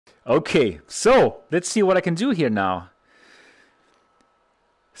Okay, so let's see what I can do here now.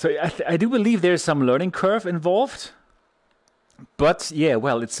 So I do believe there's some learning curve involved. But yeah,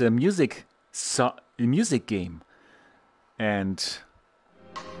 well, it's a music game. And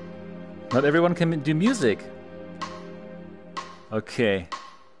not everyone can do music. Okay.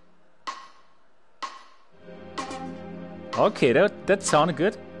 Okay, that sounded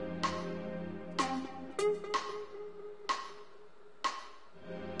good.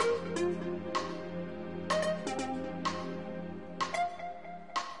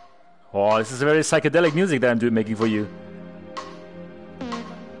 Oh, this is a very psychedelic music that I'm making for you.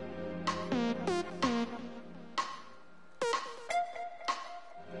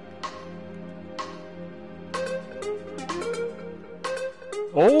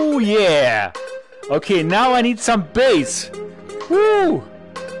 Oh yeah! Okay, now I need some bass. Woo!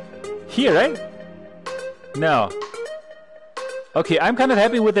 Here, right? No. Okay, I'm kind of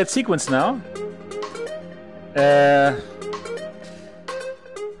happy with that sequence now.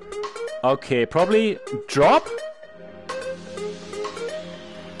 Okay, probably drop.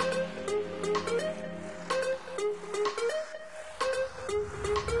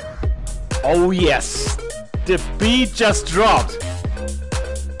 Oh yes! The beat just dropped.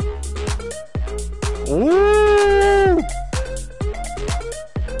 Ooh!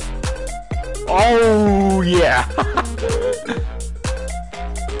 Oh yeah!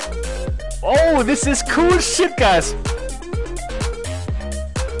 Oh, this is cool shit, guys.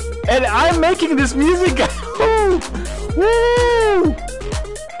 And I'm making this music. Woo! Woo!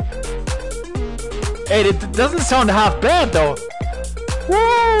 Hey, it doesn't sound half bad though.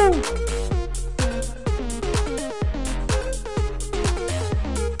 Woo!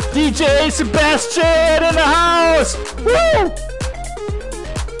 DJ Sebastian in the house! Woo!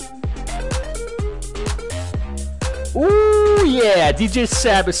 Ooh yeah, DJ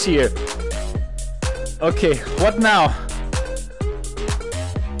Sab is here. Okay, what now?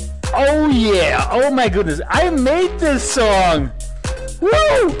 Oh yeah, oh my goodness, I made this song!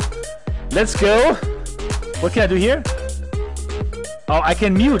 Woo! Let's go. What can I do here? Oh, I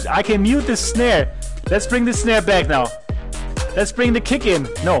can mute the snare. Let's bring the snare back now. Let's bring the kick in.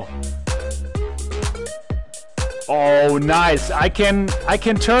 No. Oh, nice. I can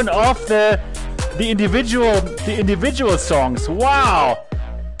turn off the individual songs. Wow.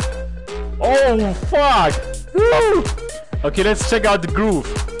 Oh fuck. Woo. Okay, let's check out the groove.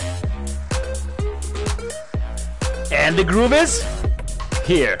 And the groove is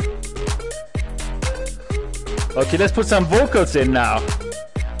here. Okay, let's put some vocals in now.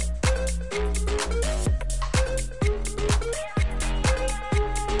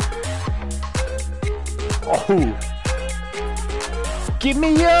 Oh, give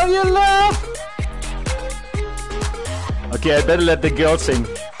me all your love. Okay, I better let the girl sing.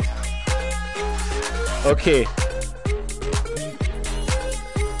 Okay.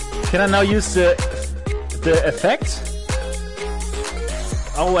 Can I now use the effect?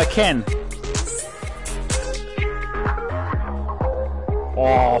 Oh, I can.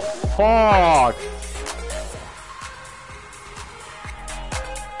 Oh, fuck.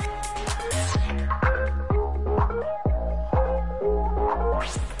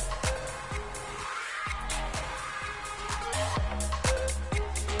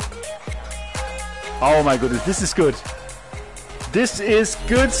 Oh my goodness, this is good. This is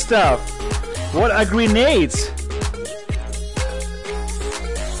good stuff. What are grenades?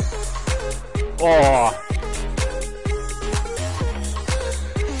 Oh.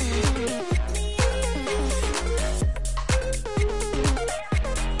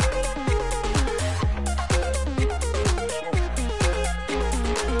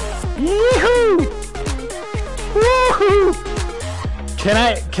 Yee-hoo! Woohoo!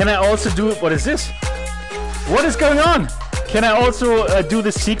 Can I also do, what is this? What is going on? Can I also do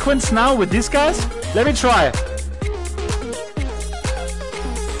the sequence now with these guys? Let me try.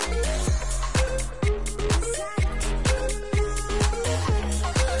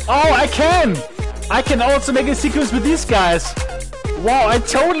 Oh, I can! I can also make a sequence with these guys. Wow, I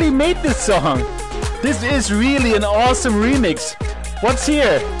totally made this song. This is really an awesome remix. What's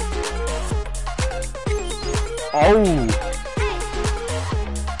here? Oh.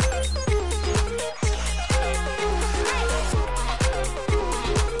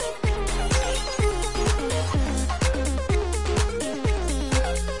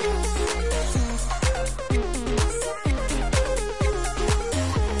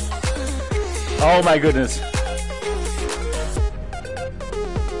 Oh my goodness.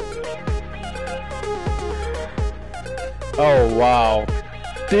 Oh wow.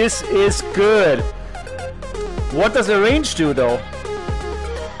 This is good. What does the range do though?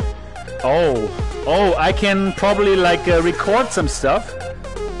 Oh, I can probably like record some stuff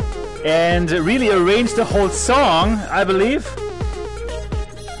and really arrange the whole song, I believe.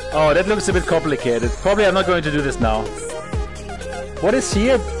 Oh, that looks a bit complicated. Probably I'm not going to do this now. What is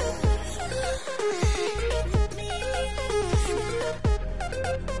here?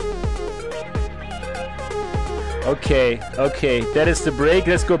 Okay, that is the break.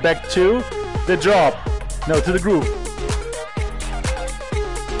 Let's go back to the drop. No, to the groove.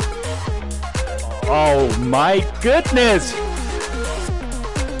 Oh my goodness!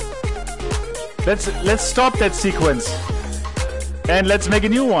 Let's stop that sequence and let's make a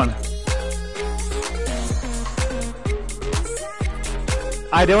new one.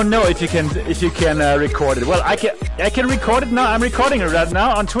 I don't know if you can record it. Well, I can record it now. I'm recording it right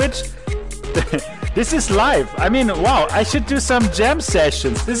now on Twitch. This is live. I mean, wow, I should do some jam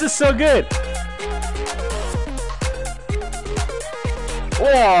sessions. This is so good.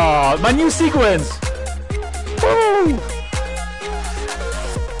 Oh, my new sequence. Woo!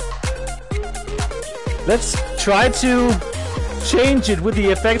 Let's try to change it with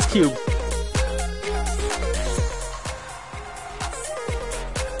the effects cube.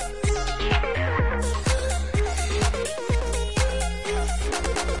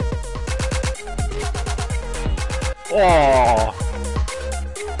 Oh.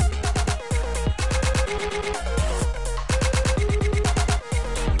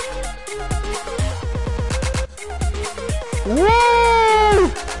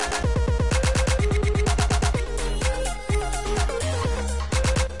 Woo!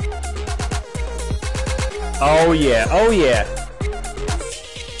 Oh yeah, oh yeah.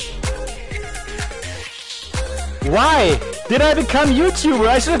 Why did I become YouTuber?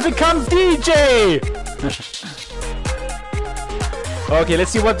 I should have become DJ! Okay,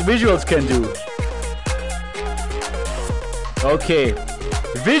 let's see what visuals can do. Okay,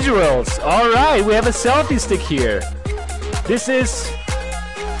 visuals. Alright, we have a selfie stick here. This is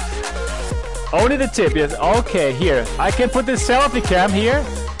only the tip, yes. Okay, here. I can put this selfie cam here.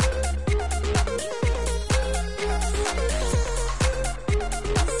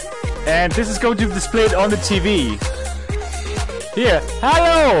 And this is going to be displayed on the TV. Here,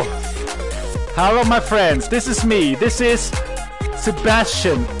 hello! Hello, my friends. This is me. This is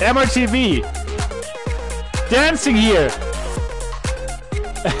Sebastian, MRTV, dancing here,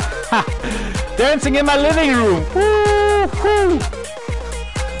 dancing in my living room. Woo-hoo.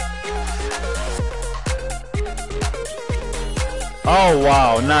 Oh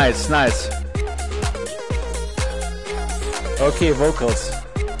wow, nice, nice. Okay, vocals.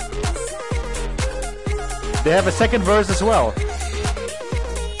 They have a second verse as well.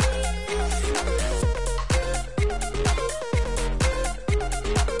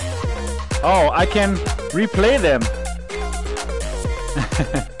 Oh, I can replay them.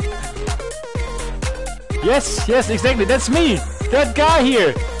 Yes, exactly. That's me. That guy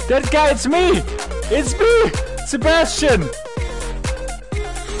here. That guy, it's me. It's me, Sebastian.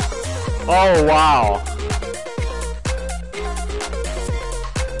 Oh, wow.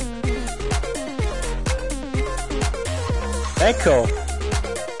 Echo.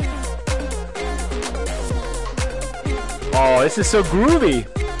 Oh, this is so groovy.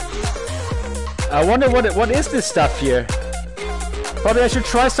 I wonder what is this stuff here? Probably I should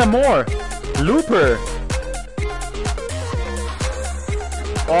try some more. Looper.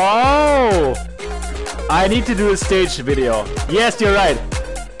 Oh! I need to do a stage video. Yes, you're right.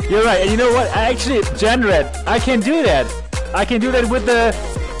 You're right. And you know what? I actually, Genred, I can do that. I can do that with the...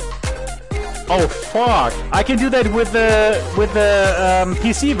 Oh, fuck. I can do that with the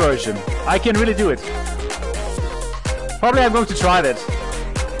PC version. I can really do it. Probably I'm going to try that.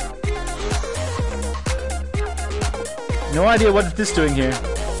 No idea what this is doing here.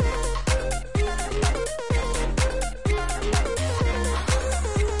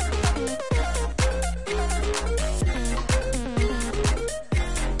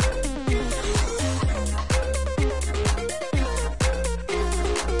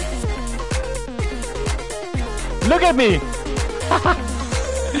 Look at me!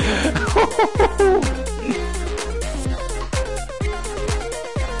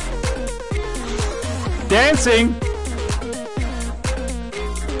 Dancing!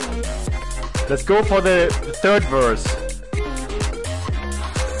 Let's go for the third verse.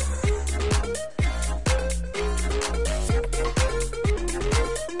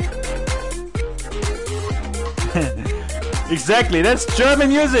 Exactly, that's German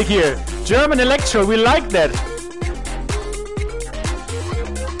music here. German electro, we like that.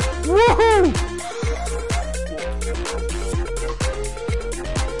 Woohoo!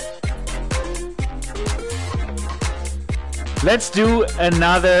 let's do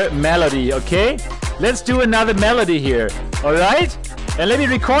another melody, okay? Let's do another melody here, all right? And let me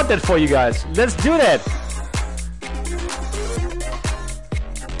record that for you guys. Let's do that.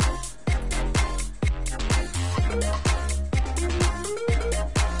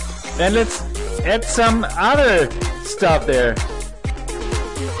 And let's add some other stuff there.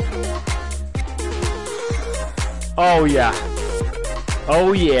 Oh yeah.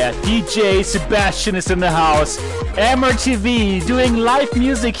 Oh yeah. DJ Sebastian is in the house. Amber TV doing live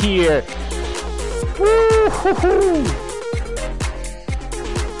music here. Woo-hoo-hoo.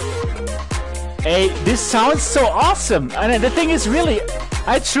 Hey, this sounds so awesome. And the thing is, really,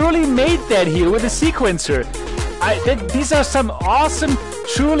 I truly made that here with a sequencer. These are some awesome,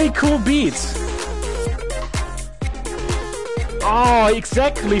 truly cool beats. Oh,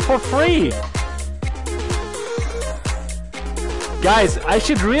 exactly, for free. Guys, I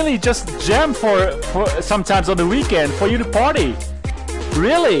should really just jam for sometimes on the weekend for you to party.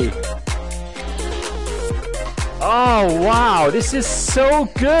 Really? Oh, wow, this is so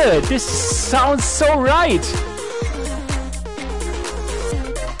good. This sounds so right.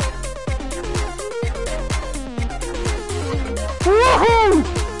 Woohoo!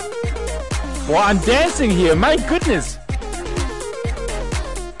 Well, I'm dancing here, my goodness.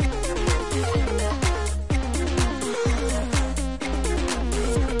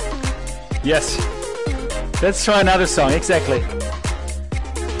 Yes. Let's try another song, exactly.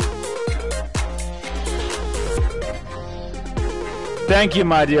 Thank you,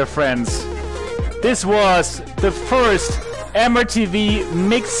 my dear friends. This was the first Amber TV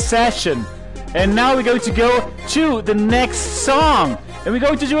mix session. And now we're going to go to the next song. And we're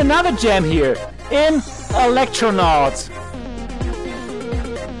going to do another jam here in Electronauts.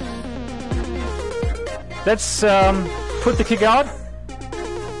 Let's put the kick out.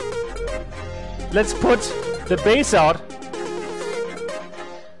 Let's put the bass out.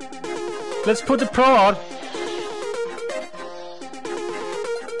 Let's put the pro out.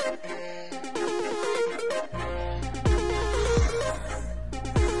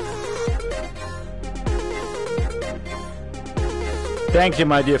 Thank you,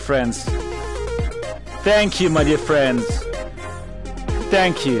 my dear friends. Thank you, my dear friends.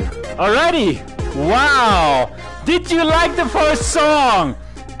 Thank you. Alrighty. Wow. Did you like the first song?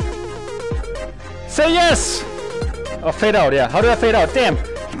 Say yes. Oh, fade out, yeah. How do I fade out? Damn.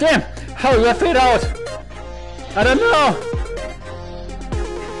 Damn. How do I fade out? I don't know.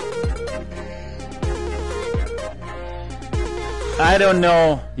 I don't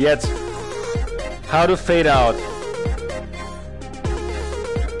know yet how to fade out.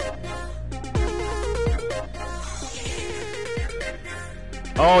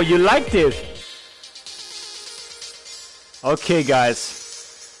 Oh, you liked it? Okay, guys.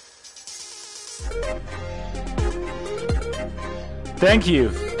 Thank you,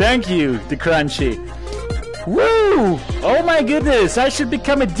 the Crunchy. Woo! Oh my goodness, I should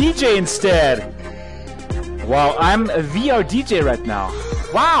become a DJ instead. Wow, I'm a VR DJ right now.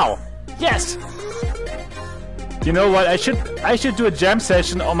 Wow, yes. You know what? I should do a jam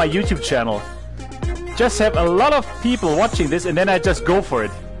session on my YouTube channel. Just have a lot of people watching this, and then I just go for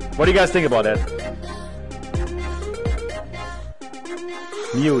it. What do you guys think about that?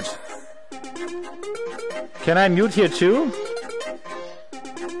 Mute. Can I mute here too?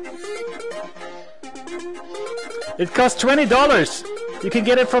 It costs $20. You can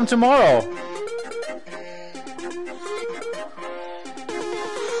get it from tomorrow.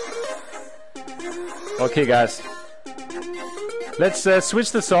 Okay, guys. Let's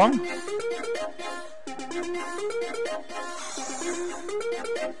switch the song.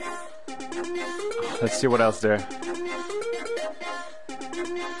 Let's see what else there.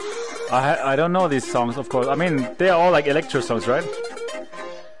 I don't know these songs, of course. I mean, they are all like electro songs, right?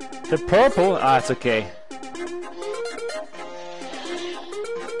 The purple? Ah, it's okay.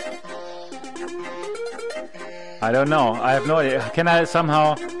 I don't know. I have no idea. Can I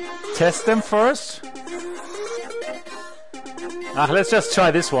somehow test them first? Ah, let's just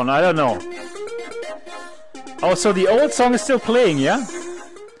try this one. I don't know. Oh, so the old song is still playing, yeah?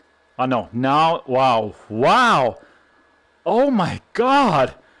 Oh no. Now, wow. Wow. Oh my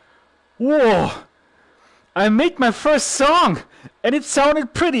god. Whoa. I made my first song and it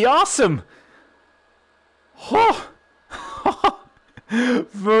sounded pretty awesome. Oh.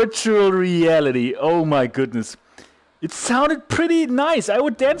 Virtual reality. Oh my goodness. It sounded pretty nice. I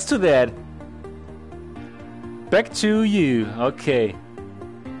would dance to that. Back to you. Okay.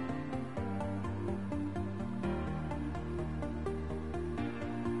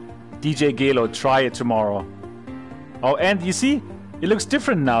 DJ Gelo, try it tomorrow. Oh, and you see? It looks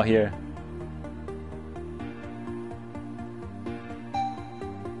different now here.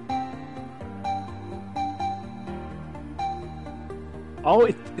 Oh,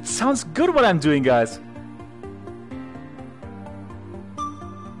 it sounds good what I'm doing, guys.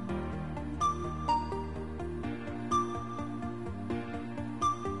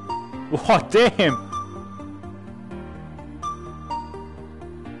 Oh, damn.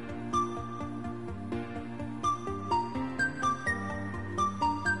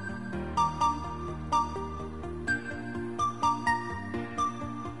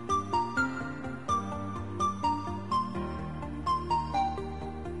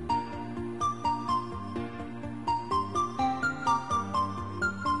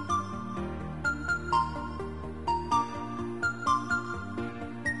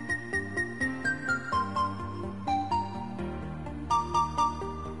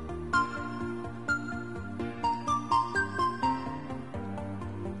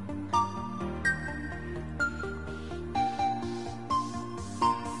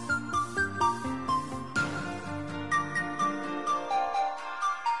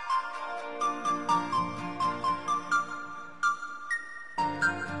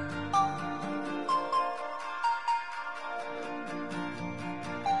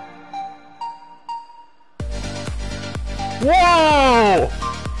 Whoa!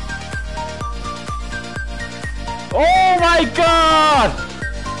 Oh my god!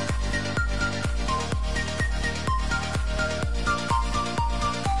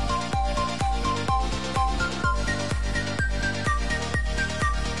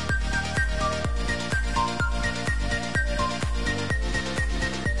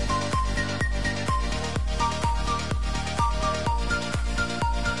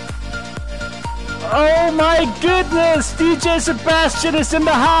 Oh my goodness! DJ Sebastian is in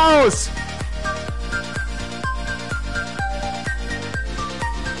the house!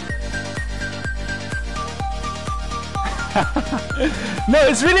 No,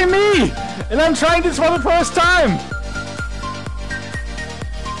 it's really me! And I'm trying this for the first time!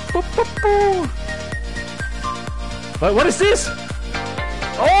 Boop, boop, boop. What is this?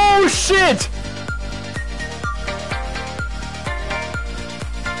 Oh shit!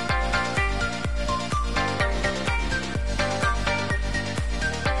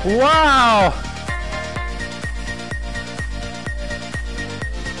 Wow!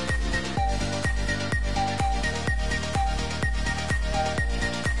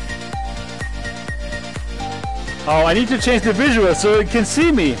 Oh, I need to change the visual so it can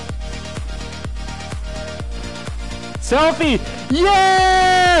see me. Selfie!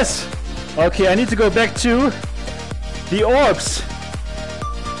 Yes! Okay, I need to go back to the orbs.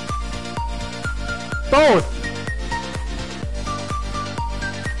 Both.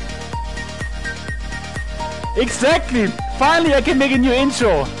 Exactly! Finally I can make a new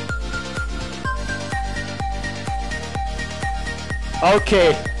intro!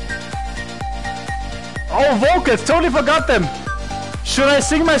 Okay. Oh, vocals! Totally forgot them! Should I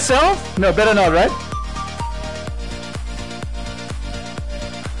sing myself? No, better not, right?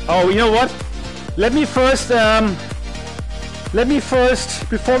 Oh, you know what? Let me first,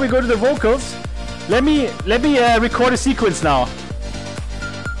 before we go to the vocals, let me record a sequence now.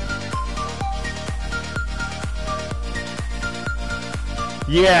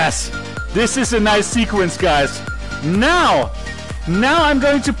 Yes, this is a nice sequence, guys. Now I'm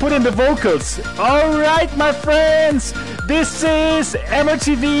going to put in the vocals. All right, my friends, this is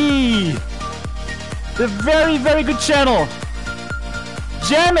MOTV, the very, very good channel.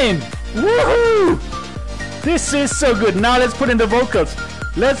 Jamming, woohoo! This is so good. Now let's put in the vocals.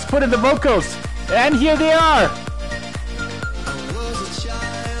 Let's put in the vocals, and here they are.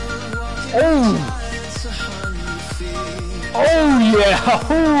 Oh. Oh yeah!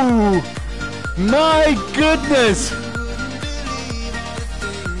 Oh, my goodness!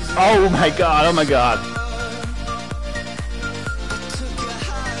 Oh my god! Oh my god!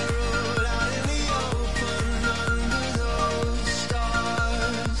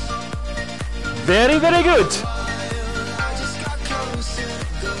 Very, very good!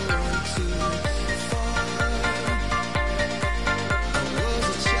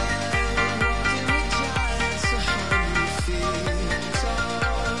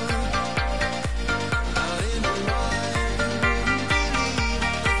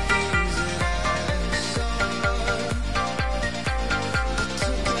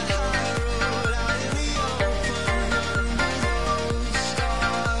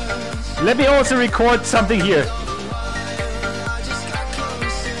 Let me also record something here.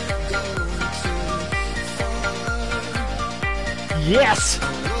 Yes!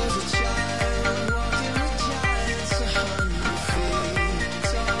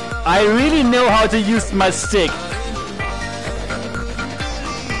 I really know how to use my stick.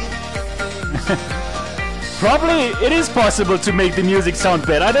 Probably it is possible to make the music sound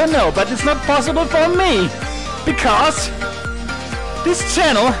better, I don't know, but it's not possible for me, because this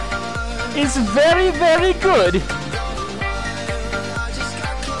channel is very, very good.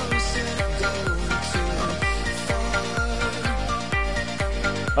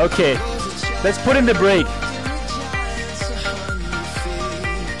 Okay, let's put in the break.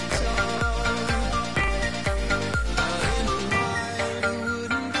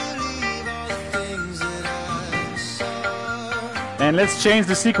 And let's change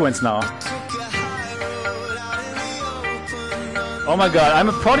the sequence now. Oh my god, I'm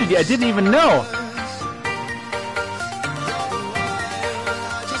a prodigy, I didn't even know.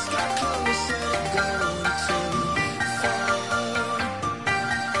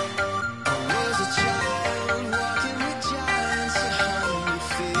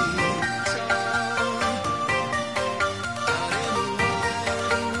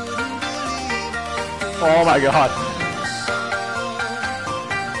 Oh my god.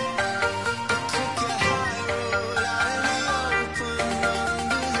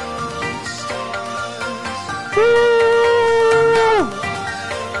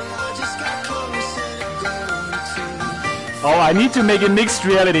 Oh, I need to make a mixed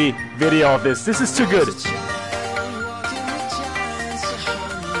reality video of this. This is too good.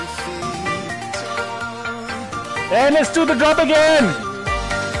 And let's do the drop again.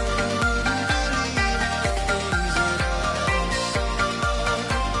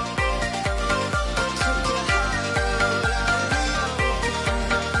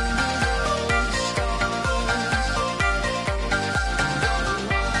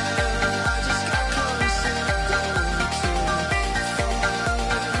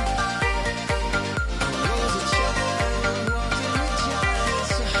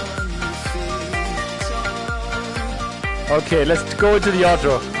 Okay, let's go into the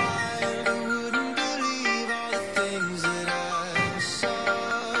outro.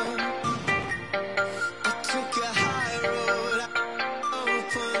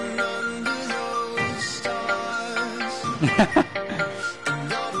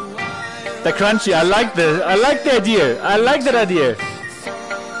 The crunchy, I like the idea. I like that idea.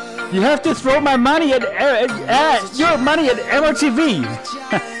 You have to throw my money at your money at MRTV.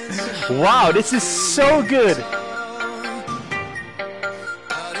 Wow, this is so good.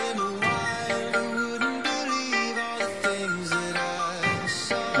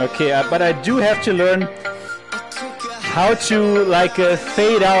 Okay, but I do have to learn how to like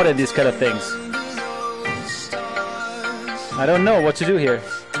fade out and these kind of things. I don't know what to do here.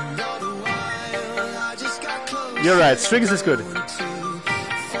 You're right, strings is good.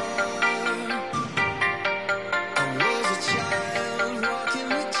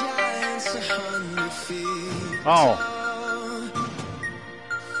 Oh.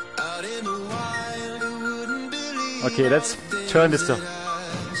 Okay, let's turn this to...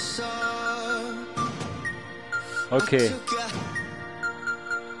 Okay.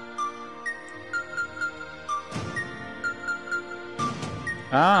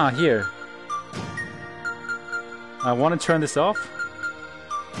 Ah, here. I want to turn this off.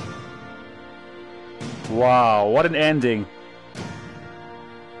 Wow, what an ending.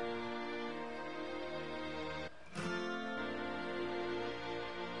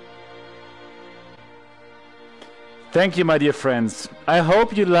 Thank you, my dear friends. I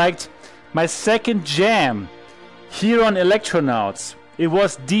hope you liked my second jam here on Electronauts. It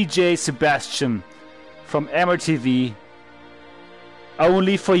was DJ Sebastian from MRTV,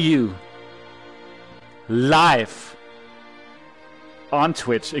 only for you, live on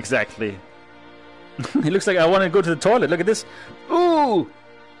Twitch. Exactly. It looks like I want to go to the toilet. Look at this. Ooh.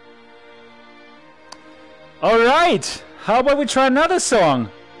 All right. How about we try another song?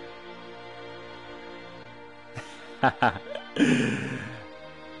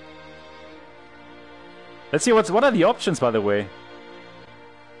 Let's see what are the options, by the way.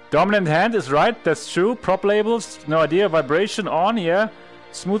 Dominant hand is right, that's true. Prop labels, no idea. Vibration on, yeah.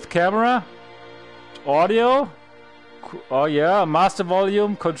 Smooth camera. Audio. Oh yeah, master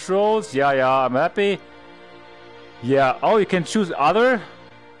volume, controls. Yeah, I'm happy. Yeah, oh, you can choose other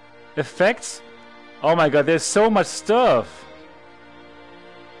effects. Oh my god, there's so much stuff.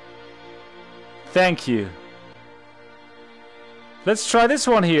 Thank you. Let's try this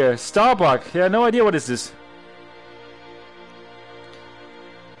one here. Starbuck. Yeah, no idea what is this.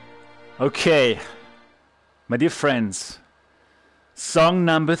 Okay, my dear friends, song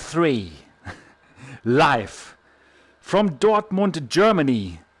number 3, live from Dortmund,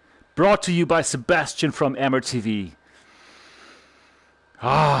 Germany, brought to you by Sebastian from MRTV.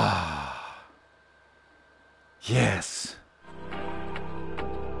 Ah, yes.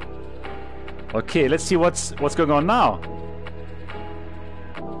 Okay, let's see what's going on now.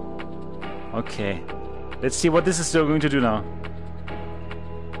 Okay, let's see what this is still going to do now.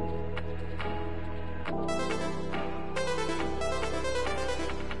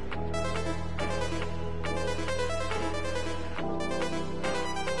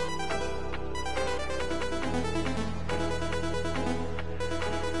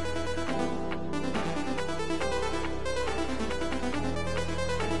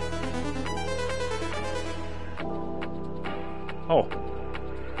 Oh.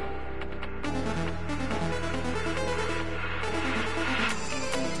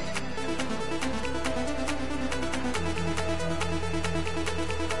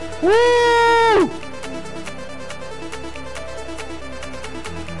 Woo!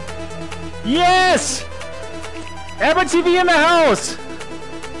 Yes! Ever TV in the house!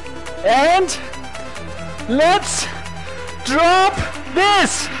 And let's drop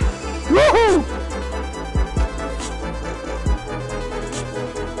this! Woohoo!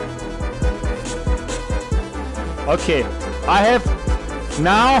 Okay, I have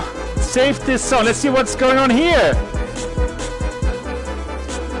now saved this song. Let's see what's going on here.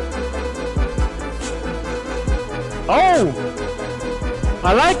 Oh,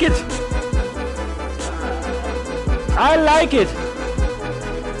 I like it. I like it.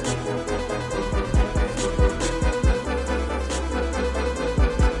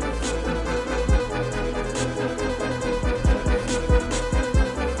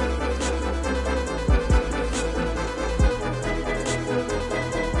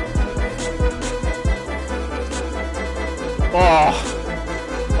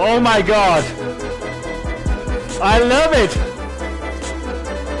 Oh my God, I love it.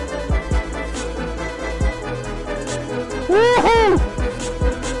 Woohoo!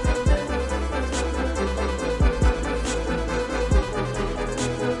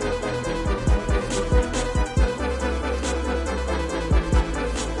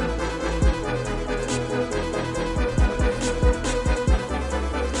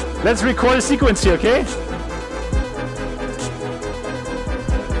 Let's record a sequence here, okay?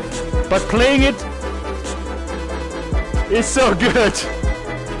 But playing it is so good.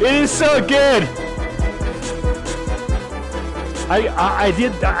 It is so good.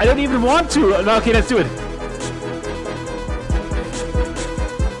 I don't even want to. No, okay, let's do it.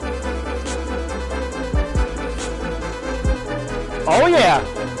 Oh yeah.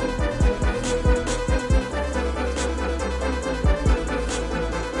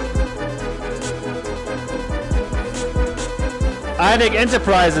 IDEC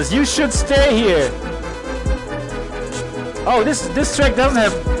Enterprises, you should stay here. Oh, this track doesn't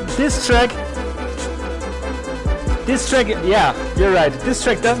have this track. This track, yeah, you're right. This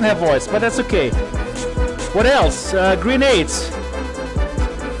track doesn't have voice, but that's okay. What else? Grenades.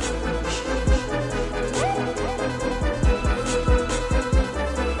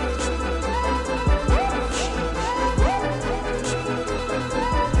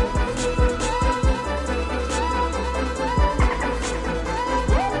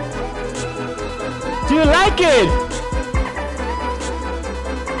 Do you like it?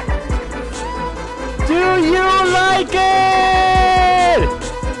 Do you like it?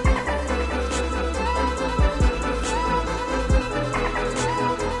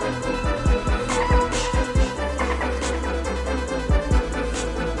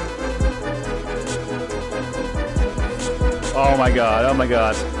 Oh my God, oh my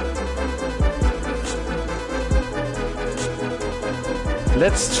God.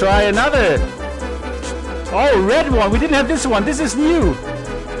 Let's try another. Oh, red one. We didn't have this one. This is new.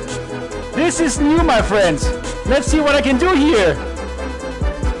 This is new, my friends. Let's see what I can do here.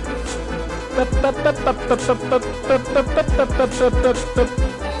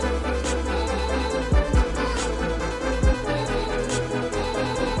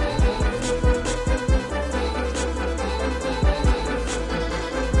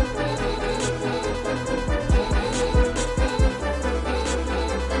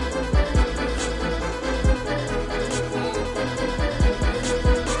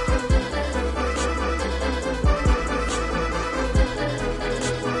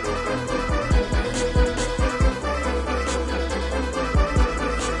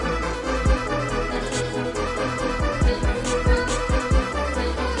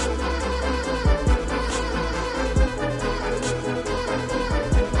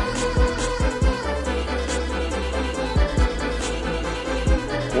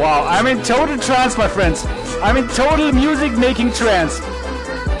 Wow, I'm in total trance, my friends. I'm in total music making trance.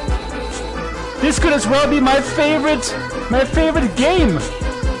 This could as well be my favorite game.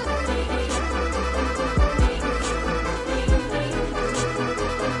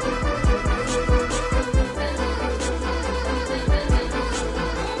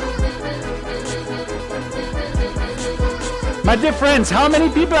 My dear friends, how many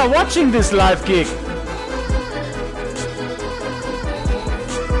people are watching this live gig?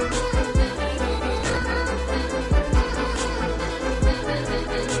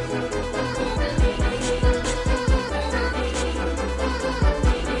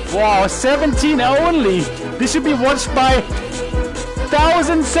 Wow, 17 only. This should be watched by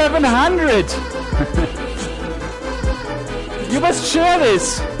 1,700. You must share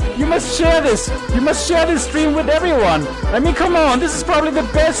this. You must share this. You must share this stream with everyone. I mean, come on. This is probably the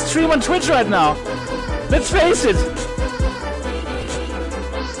best stream on Twitch right now. Let's face it.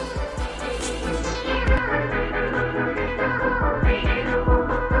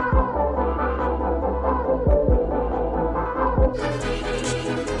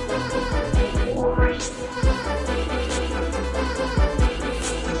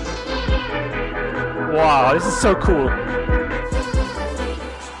 Wow, this is so cool.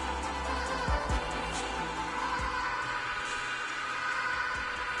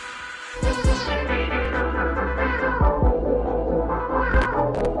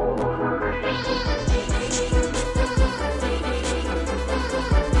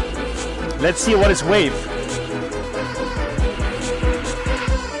 Let's see what is wave.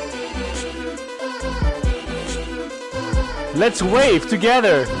 Let's wave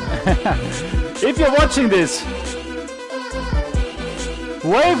together. If you're watching this,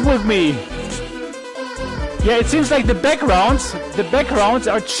 wave with me. Yeah, it seems like the backgrounds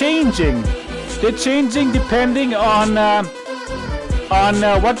are changing. They're changing depending on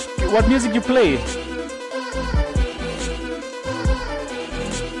what music you play.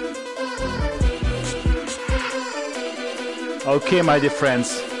 Okay, my dear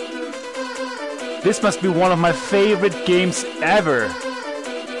friends, this must be one of my favorite games ever.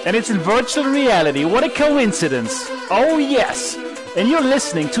 And it's in virtual reality. What a coincidence. Oh yes. And you're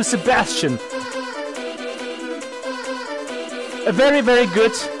listening to Sebastian. A very, very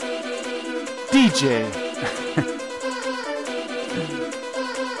good DJ.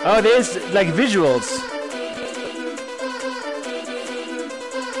 Oh, there's like visuals.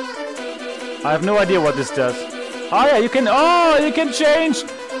 I have no idea what this does. Oh yeah, you can change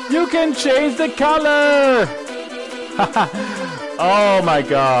the color. Oh my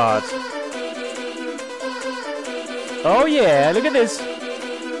god. Oh yeah, look at this.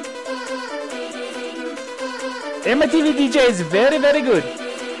 MTV DJ is very, very good.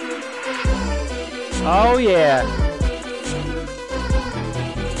 Oh yeah.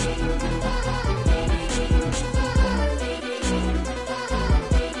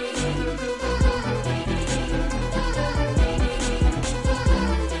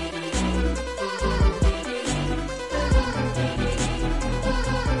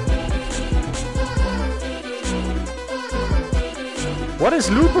 What is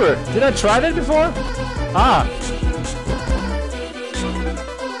Looper? Did I try that before? Ah.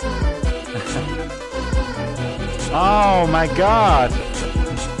 Oh my god.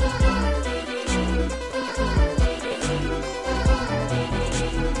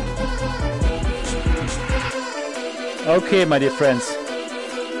 Okay, my dear friends.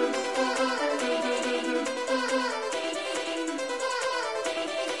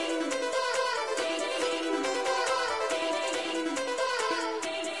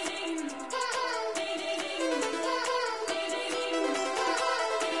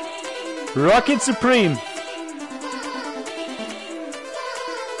 Rocket Supreme.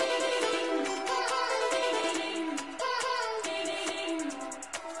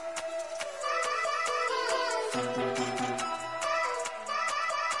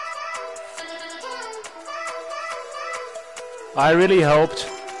 I really hoped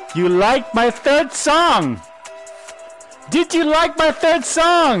you liked my third song. Did you like my third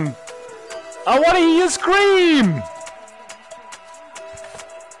song? I want to hear you scream.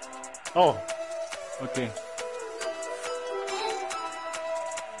 Oh, okay.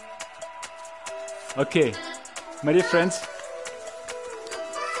 Okay, my dear friends,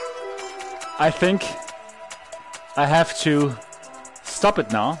 I think I have to stop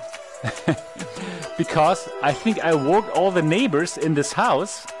it now because I think I woke all the neighbors in this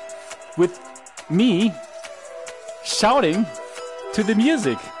house with me shouting to the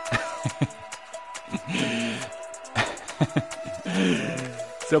music.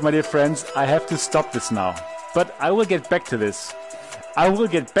 So, my dear friends, I have to stop this now. But I will get back to this.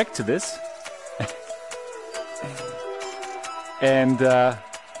 And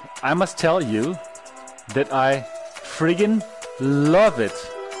I must tell you that I friggin' love it.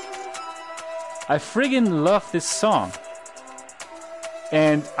 I friggin' love this song.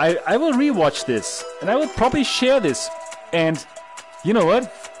 And I will rewatch this. And I will probably share this. And you know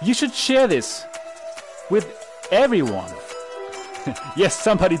what? You should share this with everyone. Yes,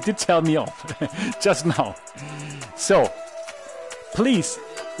 somebody did tell me off just now. So, please,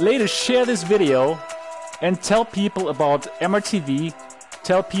 later share this video and tell people about MRTV.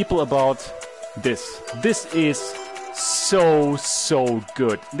 Tell people about this. This is so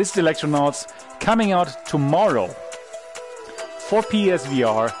good. This is Electronauts coming out tomorrow for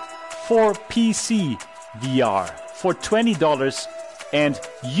PSVR, for PC VR, for $20, and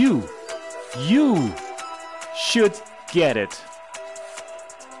you should get it.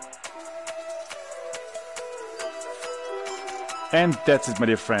 And that's it, my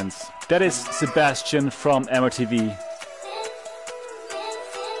dear friends. That is Sebastian from MRTV.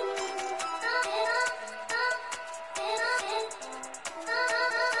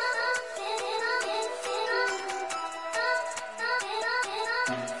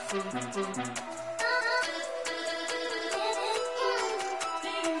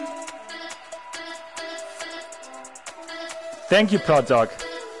 Thank you, Proud Dog.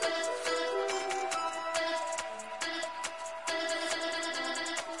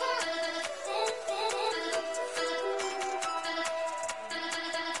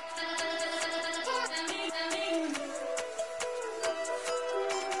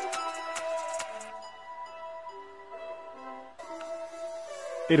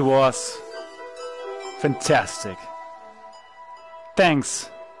 It was fantastic. Thanks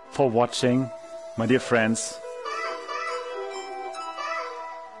for watching, my dear friends.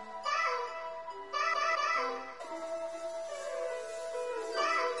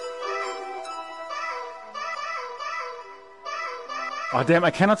 Oh damn,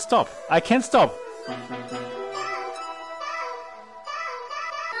 I cannot stop. I can't stop.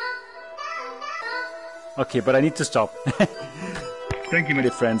 Okay, but I need to stop. Thank you, my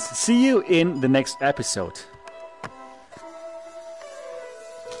dear friends. See you in the next episode.